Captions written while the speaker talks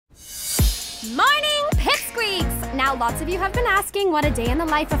Morning, Pipsqueaks! Now, lots of you have been asking what a day in the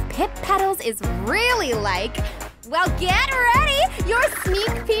life of Pipp Petals is really like. Well, get ready! Your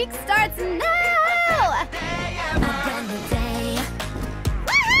sneak peek starts now! A brand new day.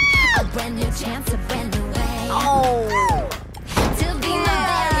 Woohoo! A brand new chance, a brand new way. Oh! To be my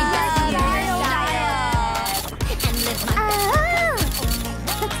very best diet. And live my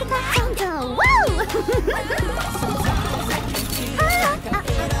best. Woo!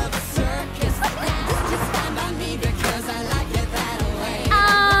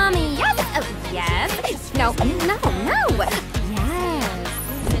 Yes. Oh, yes. No, no, no. Yes.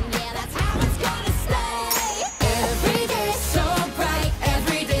 Yeah, that's how it's gonna stay. Every day's so bright.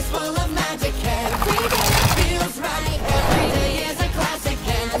 Every day's full of magic. Every day feels right. Every day is a classic.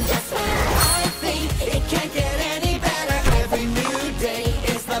 And just when I think it can't get any better, every new day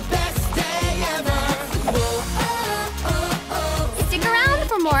is the best day ever. Whoa, oh, oh. Stick around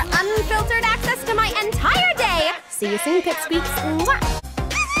for more unfiltered access to my entire day. See you soon, Pipsqueaks. Mwah.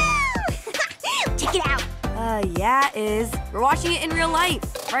 Check it out. Yeah, it is. We're watching it in real life.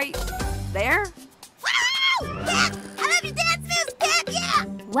 Right there? Wow! Pip! I love your dance moves, Pip! Yeah!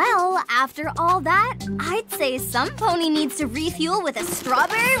 Well, after all that, I'd say some pony needs to refuel with a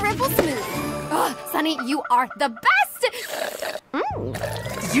strawberry ripple smoothie. Ugh, Sunny, you are the best!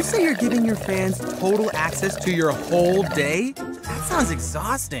 Did you say you're giving your fans total access to your whole day? That sounds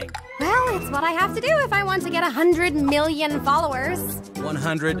exhausting. Well, it's what I have to do if I want to get 100 million followers.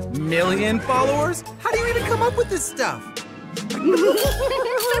 100 million followers? How do you even come up with this stuff?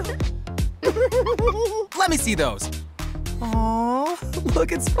 Let me see those. Aww,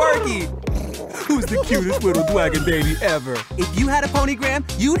 look at Sparky. Who's the cutest little dragon baby ever? If you had a ponygram,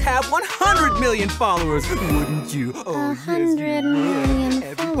 you'd have 100 million followers, wouldn't you? Oh, 100 million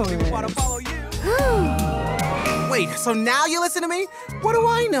Every pony would want to follow you. Wait, so now you listen to me? What do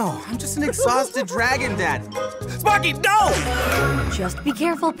I know? I'm just an exhausted dragon dad. Sparky, no! Just be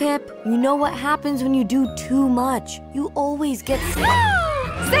careful, Pip. You know what happens when you do too much. You always get sick.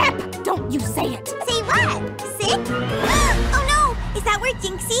 Zip! Don't you say it. Say what? Sick? Oh no! Is that where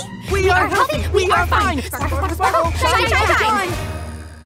Jinxie? We are healthy! We are fine! Sparkle, sparkle, sparkle, shine, shine, shine!